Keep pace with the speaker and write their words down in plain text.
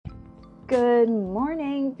Good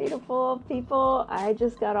morning, beautiful people. I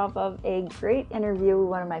just got off of a great interview with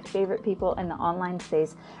one of my favorite people in the online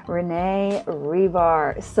space, Renee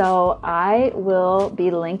Rebar. So I will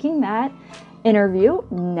be linking that interview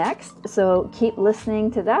next. So keep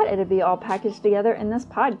listening to that. It'll be all packaged together in this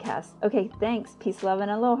podcast. Okay, thanks. Peace, love,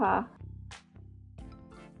 and aloha.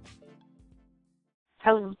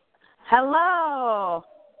 Hello.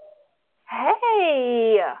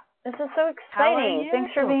 Hey, this is so exciting.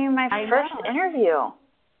 Thanks for being my first interview.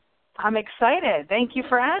 I'm excited. Thank you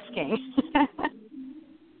for asking.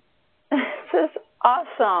 This is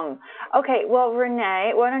awesome. Okay, well,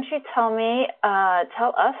 Renee, why don't you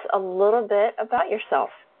tell us a little bit about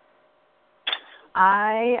yourself?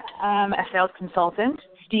 I am a sales consultant,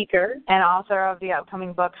 speaker, and author of the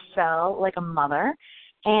upcoming book, Sell Like a Mother.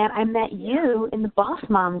 And I met you in the Boss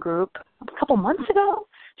Mom group a couple months ago.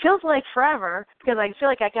 Feels like forever because I feel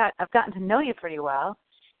like I've gotten to know you pretty well.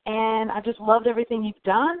 And I've just loved everything you've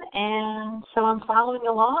done. And so I'm following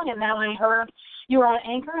along. And now I heard you were on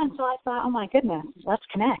Anchor. And so I thought, oh, my goodness, let's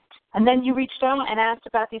connect. And then you reached out and asked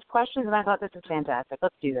about these questions. And I thought, this is fantastic.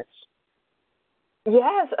 Let's do this.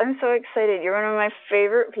 Yes, I'm so excited. You're one of my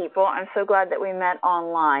favorite people. I'm so glad that we met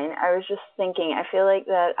online. I was just thinking, I feel like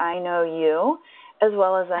that I know you as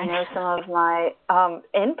well as I know some of my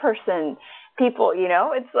in-person people, you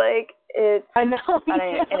know? It's like, I know.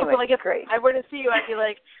 Anyway, like if great. I were to see you, I'd be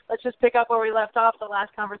like, let's just pick up where we left off the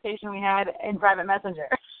last conversation we had in private messenger.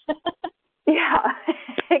 Yeah,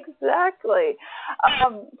 exactly.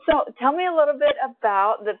 So tell me a little bit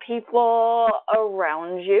about the people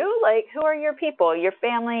around you. Like, who are your people, your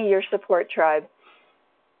family, your support tribe?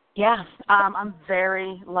 Yeah, I'm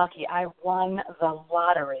very lucky. I won the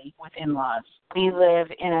lottery with in-laws. We live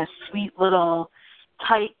in a sweet little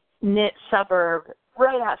tight-knit suburb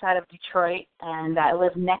right outside of Detroit, and I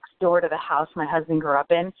live next door to the house my husband grew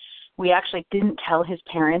up in. We actually didn't tell his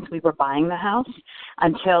parents we were buying the house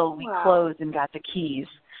until we closed and got the keys.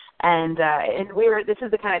 And this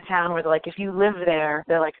is the kind of town where, like, if you live there,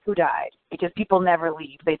 they're like, who died? Because people never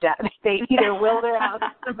leave. They either will their house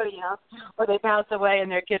to somebody else or they pass away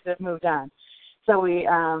and their kids have moved on. So we,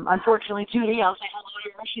 unfortunately, Judy, I'll say hello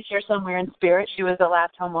to her. She's here somewhere in spirit. She was the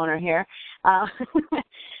last homeowner here.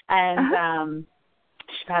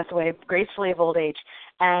 She passed away gracefully of old age.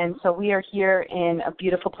 And so we are here in a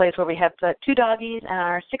beautiful place where we have the 2 doggies and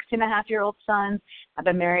our 16-and-a-half-year-old son. I've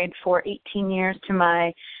been married for 18 years to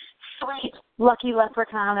my sweet, lucky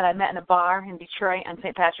leprechaun that I met in a bar in Detroit on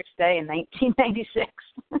St. Patrick's Day in 1996.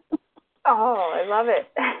 Oh, I love it.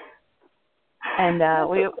 And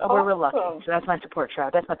we're real lucky. So that's my support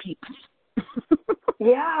tribe. That's my peeps.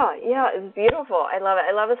 Yeah, it's beautiful. I love it.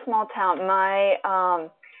 I love a small town. My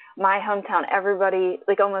hometown, everybody,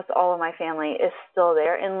 like almost all of my family is still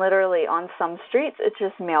there. And literally on some streets, it's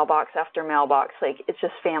just mailbox after mailbox. Like, it's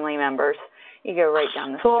just family members. You go right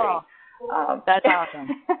down the street. That's awesome.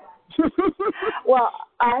 Well,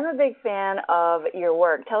 I'm a big fan of your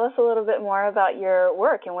work. Tell us a little bit more about your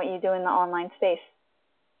work and what you do in the online space.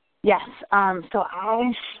 Yes. So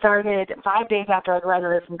I started 5 days after I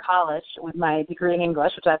graduated from college with my degree in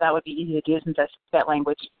English, which I thought would be easy to do since I speak that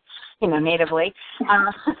language, natively.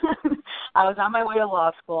 I was on my way to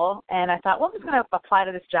law school, and I thought, well, I'm just going to apply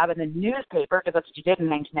to this job in the newspaper because that's what you did in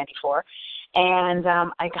 1994. And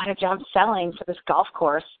I got a job selling for this golf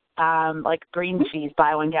course, like green fees,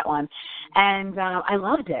 buy one, get one. And I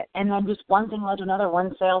loved it. And then just one thing led to another.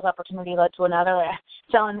 One sales opportunity led to another.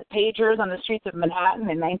 Selling pagers on the streets of Manhattan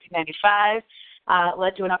in 1995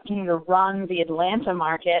 led to an opportunity to run the Atlanta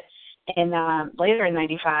market later in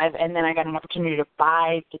 95. And then I got an opportunity to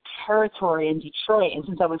buy the territory in Detroit. And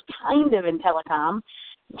since I was kind of in telecom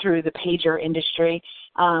through the pager industry,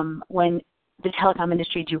 when the telecom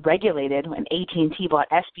industry deregulated, when AT&T bought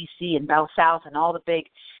SBC and Bell South and all the big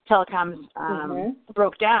telecoms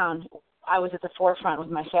broke down, I was at the forefront with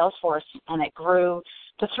my sales force, and it grew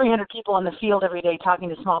to 300 people in the field every day talking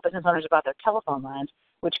to small business owners about their telephone lines,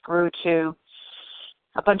 which grew to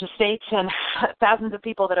a bunch of states and thousands of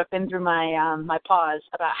people that have been through my pause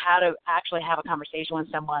about how to actually have a conversation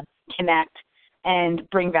with someone, connect, and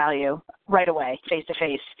bring value right away,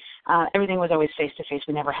 face-to-face. Everything was always face-to-face.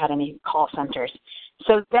 We never had any call centers.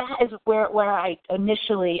 So that is where I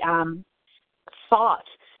initially thought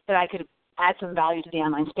that I could add some value to the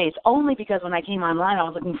online space, only because when I came online, I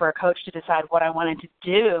was looking for a coach to decide what I wanted to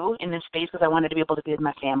do in this space because I wanted to be able to be with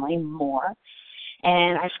my family more.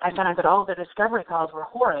 And I found out that all the discovery calls were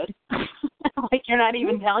horrid. Like, you're not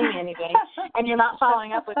even telling me anything, and you're not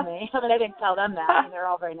following up with me. I mean, I didn't tell them that. I mean, they're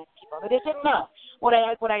all very nice people. But they didn't know. What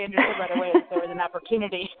I understood right away is there was an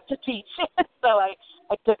opportunity to teach. So I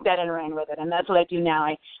took that and ran with it, and that's what I do now.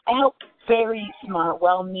 I help very smart,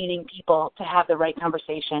 well-meaning people to have the right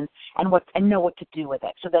conversation and know what to do with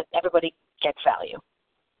it so that everybody gets value.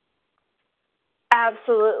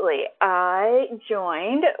 Absolutely. I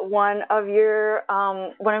joined one of your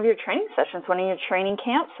training sessions, one of your training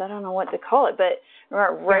camps. I don't know what to call it, but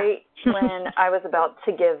right when I was about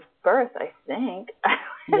to give birth, I think.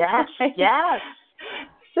 Yes.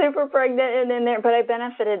 Super pregnant and in there, but I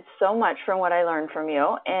benefited so much from what I learned from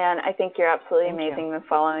you, and I think you're absolutely amazing. I've been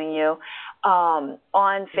following you on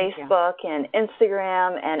Facebook and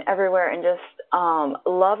Instagram and everywhere, and just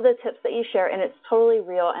love the tips that you share, and it's totally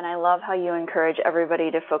real, and I love how you encourage everybody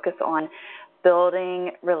to focus on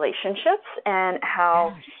building relationships and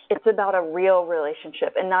how it's about a real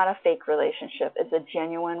relationship and not a fake relationship. It's a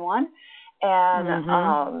genuine one,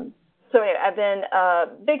 and so anyway, I've been a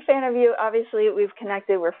big fan of you. Obviously, we've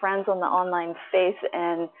connected. We're friends on the online space,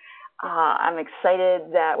 and I'm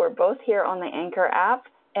excited that we're both here on the Anchor app.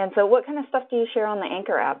 And so what kind of stuff do you share on the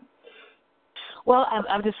Anchor app? Well,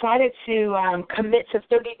 I've decided to commit to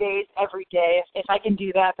 30 days every day. If I can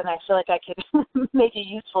do that, then I feel like I could make a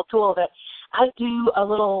useful tool of it. I do a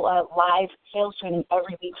little live sales training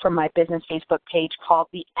every week from my business Facebook page called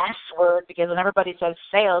the S Word, because when everybody says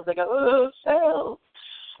sales, they go, oh, sales.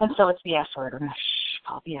 And so it's the S word. We're going to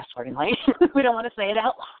call it the S word. And like, we don't want to say it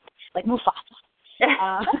out loud, like Mufasa.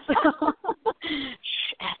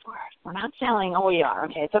 S word. We're not selling. Oh, we are.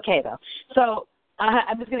 Okay, it's okay, though. So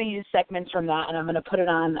I'm just going to use segments from that, and I'm going to put it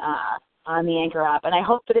on the Anchor app. And I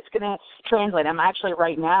hope that it's going to translate. I'm actually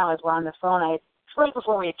right now, as we're on the phone, right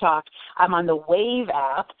before we talked, I'm on the Wave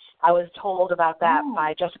app. I was told about that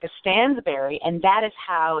by Jessica Stansberry, and that is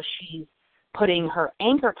how she's putting her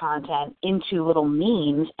Anchor content into little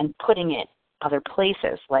memes and putting it other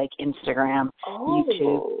places like Instagram,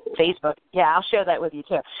 YouTube, Facebook. Yeah, I'll share that with you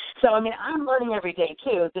too. So, I mean, I'm learning every day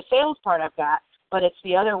too. The sales part I've got, but it's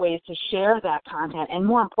the other ways to share that content and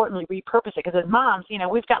more importantly, repurpose it. Because as moms, you know,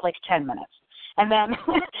 we've got like 10 minutes. And then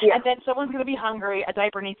and then someone's going to be hungry, a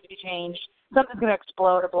diaper needs to be changed, something's going to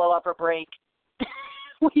explode or blow up or break.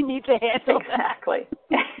 We need to handle that.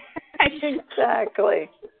 Exactly.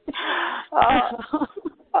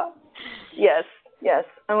 Yes,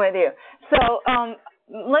 I'm with you. So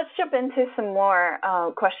let's jump into some more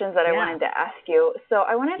questions that I wanted to ask you. So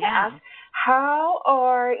I wanted to ask, how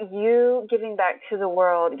are you giving back to the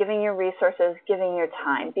world, giving your resources, giving your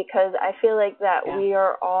time? Because I feel like that we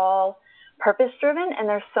are all purpose-driven, and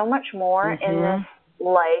there's so much more in this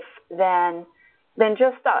life than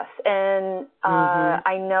just us. And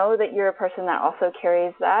I know that you're a person that also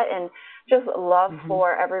carries that, and just love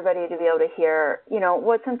for everybody to be able to hear, you know,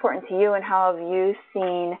 what's important to you and how have you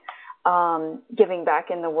seen giving back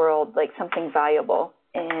in the world, like something valuable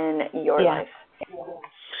in your life.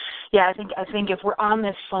 Yeah, I think if we're on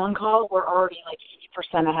this phone call, we're already like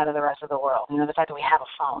 50% ahead of the rest of the world. You know, the fact that we have a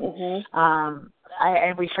phone.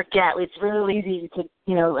 And we forget. It's really easy to,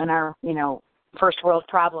 you know, in our, you know, first world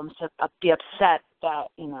problems to be upset that,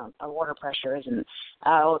 you know, our water pressure isn't,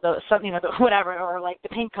 whatever, or like the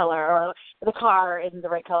paint color or the car isn't the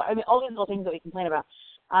right color. I mean, all these little things that we complain about.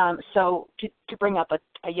 So to bring up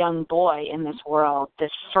a young boy in this world,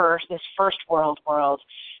 this first world,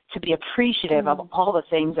 to be appreciative of all the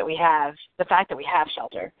things that we have, the fact that we have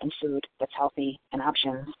shelter and food that's healthy and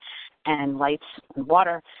options and lights and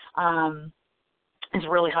water, is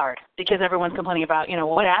really hard because everyone's complaining about, you know,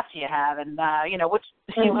 what app do you have? And, you know, what's,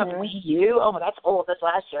 you have Wii U? Oh, that's old, that's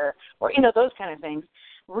last year. Or, you know, those kind of things.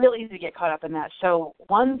 Really easy to get caught up in that. So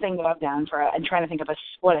one thing that I've done and trying to think of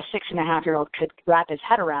what a 6.5-year-old could wrap his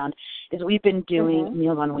head around is we've been doing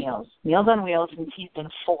Meals on Wheels. Meals on Wheels since he's been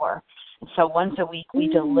 4. And so once a week we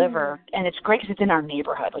deliver, and it's great because it's in our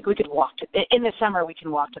neighborhood. Like we could walk in the summer we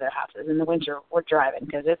can walk to their houses. In the winter we're driving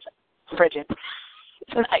because it's frigid.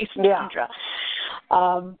 It's an ice tundra.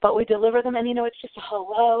 But we deliver them, and, you know, it's just a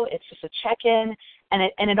hello. It's just a check-in,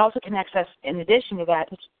 and it also connects us, in addition to that,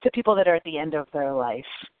 to people that are at the end of their life.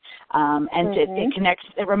 And it connects,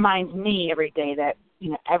 it reminds me every day that, you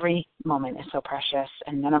know, every moment is so precious,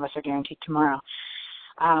 and none of us are guaranteed tomorrow.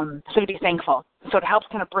 So to be thankful. So it helps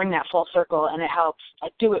kind of bring that full circle, and it helps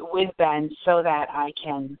do it with Ben so that I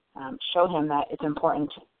can show him that it's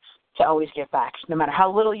important to always give back. No matter how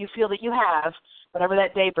little you feel that you have, whatever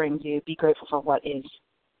that day brings you, be grateful for what is.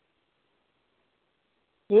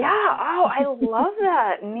 Yeah. Oh, I love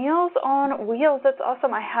that. Meals on Wheels. That's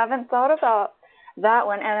awesome. I haven't thought about that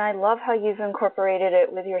one, and I love how you've incorporated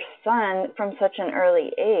it with your son from such an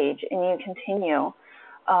early age, and you continue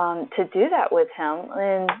to do that with him.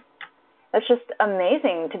 And that's just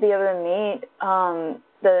amazing to be able to meet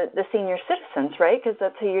the senior citizens, right? Because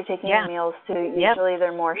that's who you're taking your meals to. Usually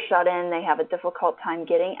they're more shut in. They have a difficult time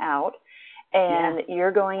getting out. And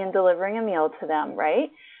you're going and delivering a meal to them,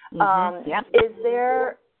 right?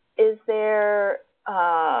 Is there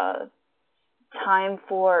time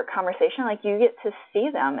for conversation? Like, you get to see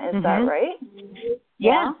them, is that right?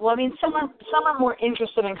 Yeah. Well, I mean, some are more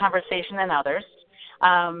interested in conversation than others,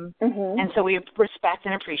 and so we respect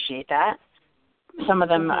and appreciate that. Some of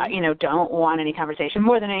them, don't want any conversation.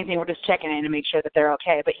 More than anything, we're just checking in to make sure that they're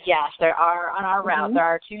okay. But yes, there are on our route. There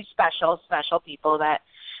are two special people that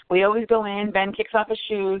we always go in. Ben kicks off his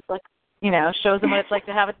shoes, shows them what it's like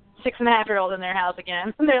to have a 6.5-year-old in their house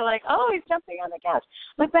again. And they're like, oh, he's jumping on the couch.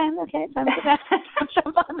 I'm like, Ben, okay, time to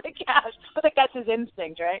jump on the couch. But that's his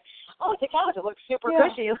instinct, right? Oh, it's a couch. It looks super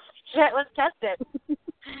cushy. Let's test it.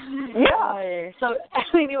 So, I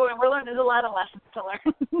mean, we're learning. There's a lot of lessons to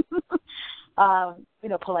learn.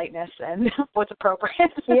 Politeness and what's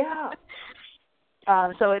appropriate. So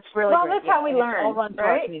it's really great. That's how we learn, it's all run through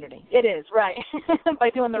right? Our community. It is, right.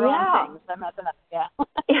 By doing the wrong things. I'm not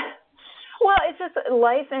Well, it's just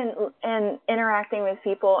life and interacting with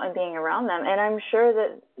people and being around them. And I'm sure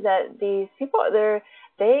that these people,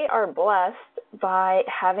 they are blessed by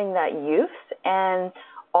having that youth and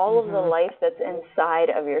all of the life that's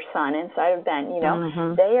inside of your son, inside of Ben.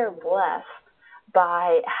 They are blessed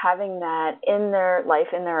by having that in their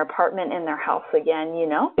life, in their apartment, in their house again,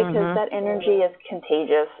 because that energy is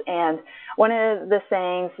contagious. And one of the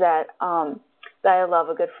sayings that I love,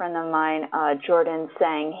 a good friend of mine, Jordan,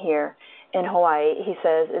 sang here in Hawaii, he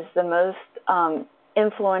says, is the most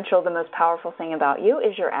influential, the most powerful thing about you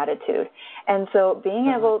is your attitude. And so being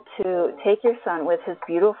able to take your son with his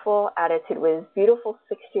beautiful attitude, with his beautiful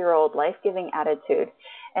 60-year-old life-giving attitude,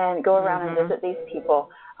 and go around and visit these people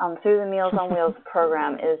through the Meals on Wheels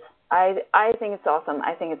program is, I think it's awesome.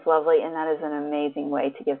 I think it's lovely, and that is an amazing way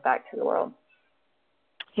to give back to the world.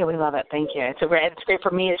 Yeah, we love it. Thank you. It's great for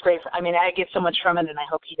me. It's great. I get so much from it, and I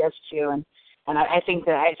hope he does too. And I think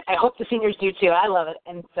that I hope the seniors do too. I love it.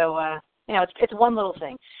 And so, it's one little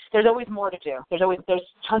thing. There's always more to do. There's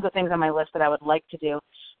tons of things on my list that I would like to do.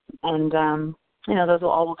 And, those will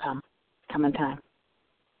all come in time.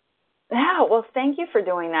 Yeah, well, thank you for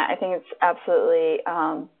doing that. I think it's absolutely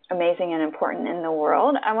amazing and important in the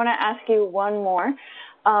world. I want to ask you one more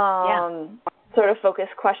sort of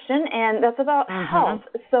focused question, and that's about health.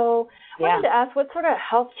 So I wanted to ask, what sort of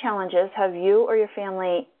health challenges have you or your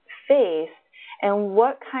family faced, and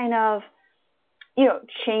what kind of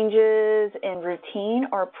changes in routine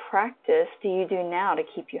or practice do you do now to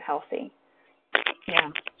keep you healthy?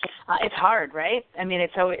 It's hard, right? I mean,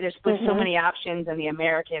 there's so many options in the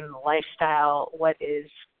American lifestyle. What is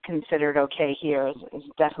considered okay here is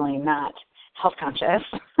definitely not health conscious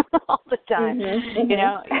all the time.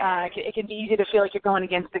 It can be easy to feel like you're going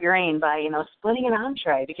against the grain by, splitting an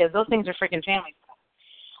entree, because those things are freaking family stuff.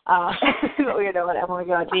 When we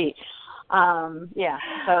go out to eat.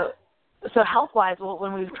 So health-wise,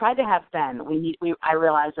 when we tried to have Ben, I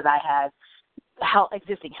realized that I had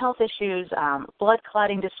existing health issues, blood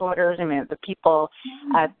clotting disorders. I mean, the people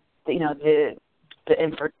at the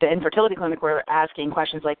infertility clinic were asking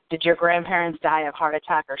questions like, "Did your grandparents die of heart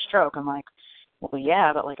attack or stroke?" I'm like, "Well,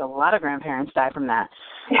 yeah, but a lot of grandparents die from that."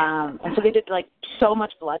 And so they did so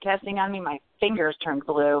much blood testing on me, my fingers turned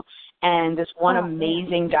blue. And this one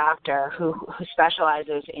amazing doctor who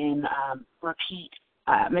specializes in repeat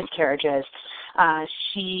miscarriages,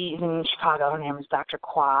 she's in Chicago. Her name is Dr.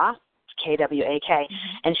 Kwa, Kwak,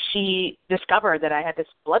 and she discovered that I had this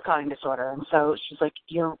blood clotting disorder. And so she's like,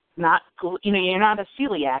 "You're not a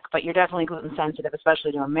celiac, but you're definitely gluten sensitive,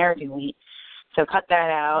 especially to American wheat. So cut that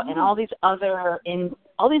out." And all these other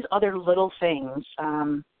little things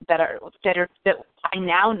that I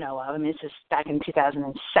now know of. I mean, this is back in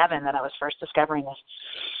 2007 that I was first discovering this.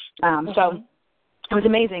 So it was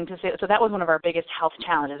amazing to see. So that was one of our biggest health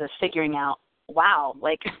challenges, is figuring out, wow,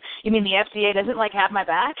 you mean the FDA doesn't have my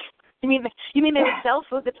back? You mean they would sell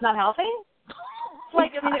food that's not healthy?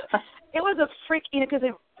 It was a freak, because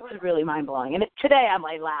it was really mind blowing. And today I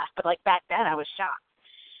might laugh, but back then I was shocked.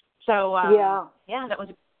 So that was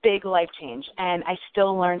a big life change, and I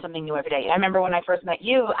still learn something new every day. I remember when I first met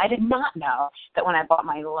you, I did not know that when I bought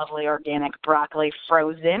my lovely organic broccoli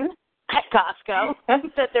frozen at Costco,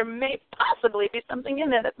 that there may possibly be something in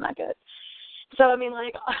there that's not good. So I mean,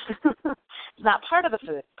 it's not part of the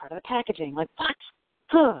food, part of the packaging. What?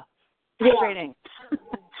 Frustrating.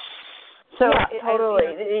 So totally.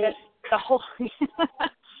 The whole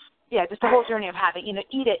just the whole journey of having,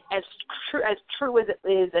 eat it as true as it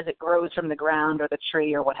is, as it grows from the ground or the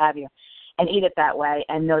tree or what have you, and eat it that way,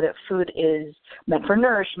 and know that food is meant for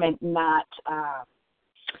nourishment, not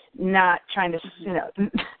not trying to,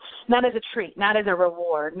 not as a treat, not as a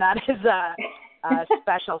reward, not as a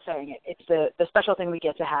special thing. It's the special thing we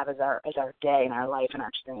get to have as our day and our life and our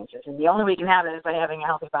experiences. And the only way we can have it is by having a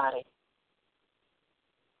healthy body.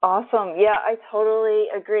 Awesome. Yeah, I totally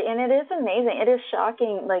agree. And it is amazing. It is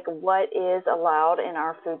shocking, like, what is allowed in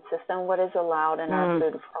our food system, what is allowed in our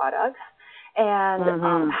food products, and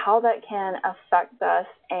how that can affect us.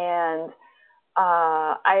 And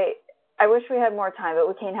I wish we had more time, but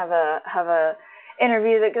we can't have a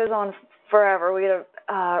interview that goes on forever. We gotta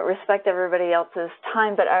respect everybody else's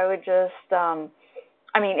time. But I would just,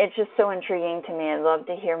 it's just so intriguing to me. I'd love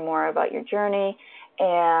to hear more about your journey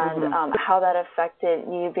and how that affected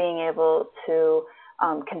you being able to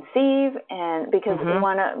conceive. And because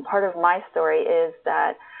part of my story is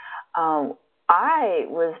that I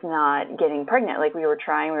was not getting pregnant. Like, we were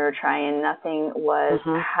trying, nothing was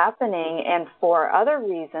happening. And for other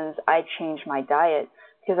reasons, I changed my diet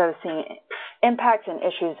because I was seeing impacts and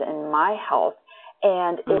issues in my health.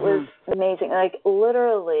 And it was amazing. Like,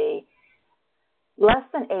 literally less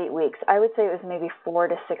than 8 weeks, I would say it was maybe 4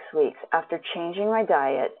 to 6 weeks after changing my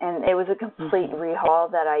diet, and it was a complete rehaul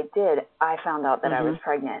that I did, I found out that I was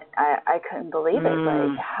pregnant. I couldn't believe it.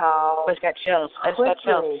 Like, how I just got chills.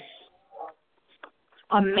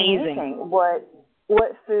 Amazing. What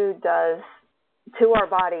food does to our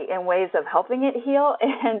body in ways of helping it heal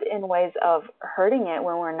and in ways of hurting it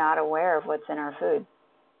when we're not aware of what's in our food.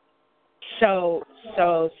 So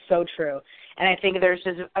true. And I think this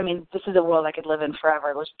is a world I could live in forever.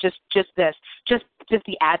 It was just the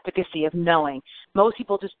advocacy of knowing. Most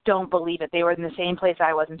people just don't believe it. They were in the same place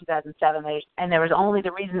I was in 2007, and there was only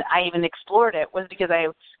the reason I even explored it was because I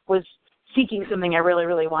was seeking something I really,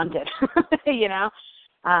 really wanted.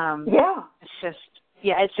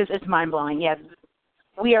 It's mind blowing. Yeah,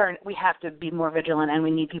 we have to be more vigilant, and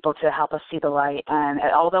we need people to help us see the light. And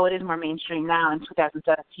although it is more mainstream now in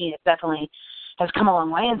 2017, it definitely has come a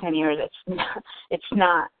long way in 10 years. It's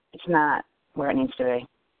not where it needs to be.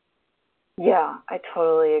 Yeah, I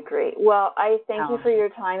totally agree. Well, I thank you for your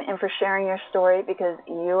time and for sharing your story, because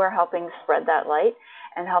you are helping spread that light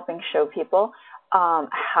and helping show people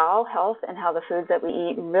how health and how the foods that we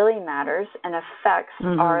eat really matters and affects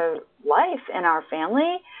our life and our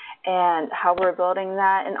family and how we're building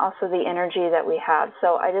that, and also the energy that we have.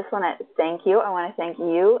 So I just want to thank you. I want to thank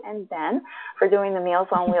you and Ben for doing the Meals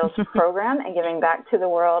on Wheels program and giving back to the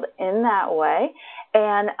world in that way.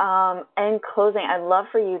 And in closing, I'd love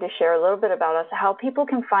for you to share a little bit about us, how people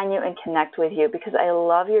can find you and connect with you, because I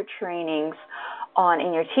love your trainings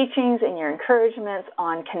in your teachings and your encouragements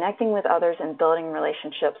on connecting with others and building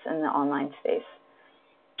relationships in the online space.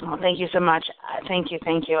 Oh, thank you so much. Thank you.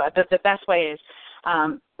 The best way is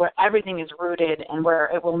where everything is rooted and where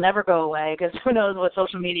it will never go away, because who knows what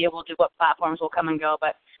social media will do, what platforms will come and go.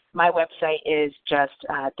 But my website is just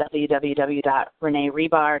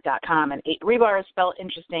www.reneerebar.com. And rebar is spelled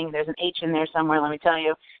interesting. There's an H in there somewhere, let me tell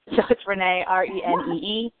you. So it's Renee,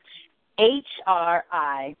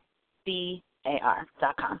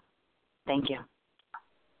 ReneeHRIBAR.com. Thank you.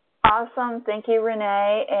 Awesome. Thank you,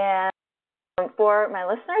 Renee. And for my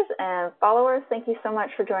listeners and followers, thank you so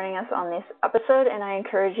much for joining us on this episode. And I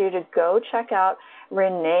encourage you to go check out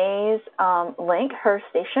Renee's link, her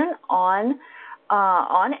station on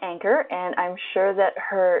Anchor. And I'm sure that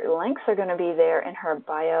her links are going to be there in her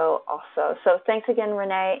bio also. So thanks again,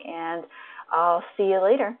 Renee, and I'll see you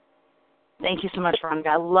later. Thank you so much, Veronica.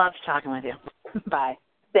 I loved talking with you. Bye.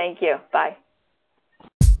 Thank you. Bye.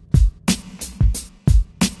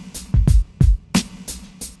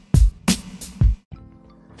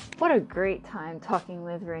 What a great time talking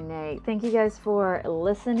with Renee. Thank you guys for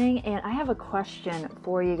listening. And I have a question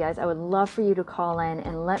for you guys. I would love for you to call in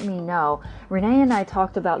and let me know. Renee and I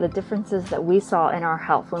talked about the differences that we saw in our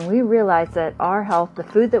health when we realized that our health, the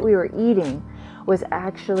food that we were eating, was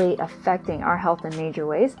actually affecting our health in major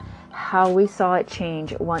ways, how we saw it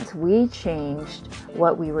change once we changed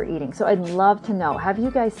what we were eating. So I'd love to know, have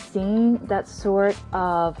you guys seen that sort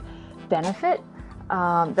of benefit?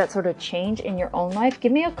 That sort of change in your own life?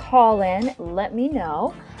 Give me a call in. Let me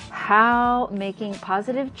know how making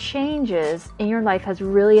positive changes in your life has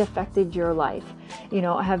really affected your life.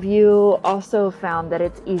 Have you also found that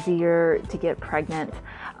it's easier to get pregnant?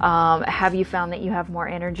 Have you found that you have more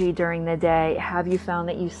energy during the day? Have you found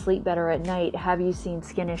that you sleep better at night? Have you seen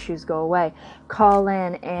skin issues go away? Call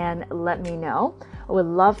in and let me know. I would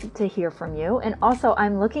love to hear from you. And also,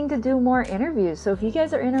 I'm looking to do more interviews. So if you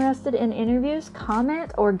guys are interested in interviews,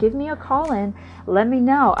 comment or give me a call in. Let me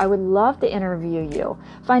know. I would love to interview you.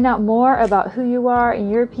 Find out more about who you are and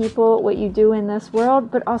your people, what you do in this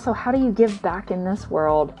world, but also how do you give back in this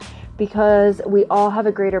world? because we all have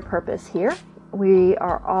a greater purpose here. We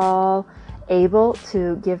are all able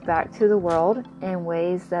to give back to the world in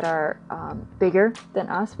ways that are bigger than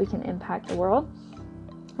us. We can impact the world.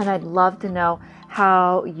 And I'd love to know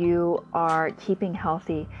how you are keeping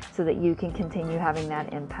healthy so that you can continue having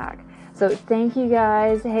that impact. So thank you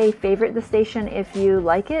guys. Hey, favorite the station if you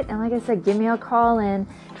like it. And like I said, give me a call in,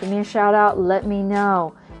 give me a shout out. Let me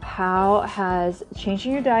know, how has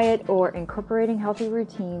changing your diet or incorporating healthy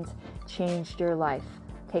routines changed your life?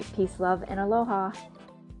 Take peace, love, and aloha.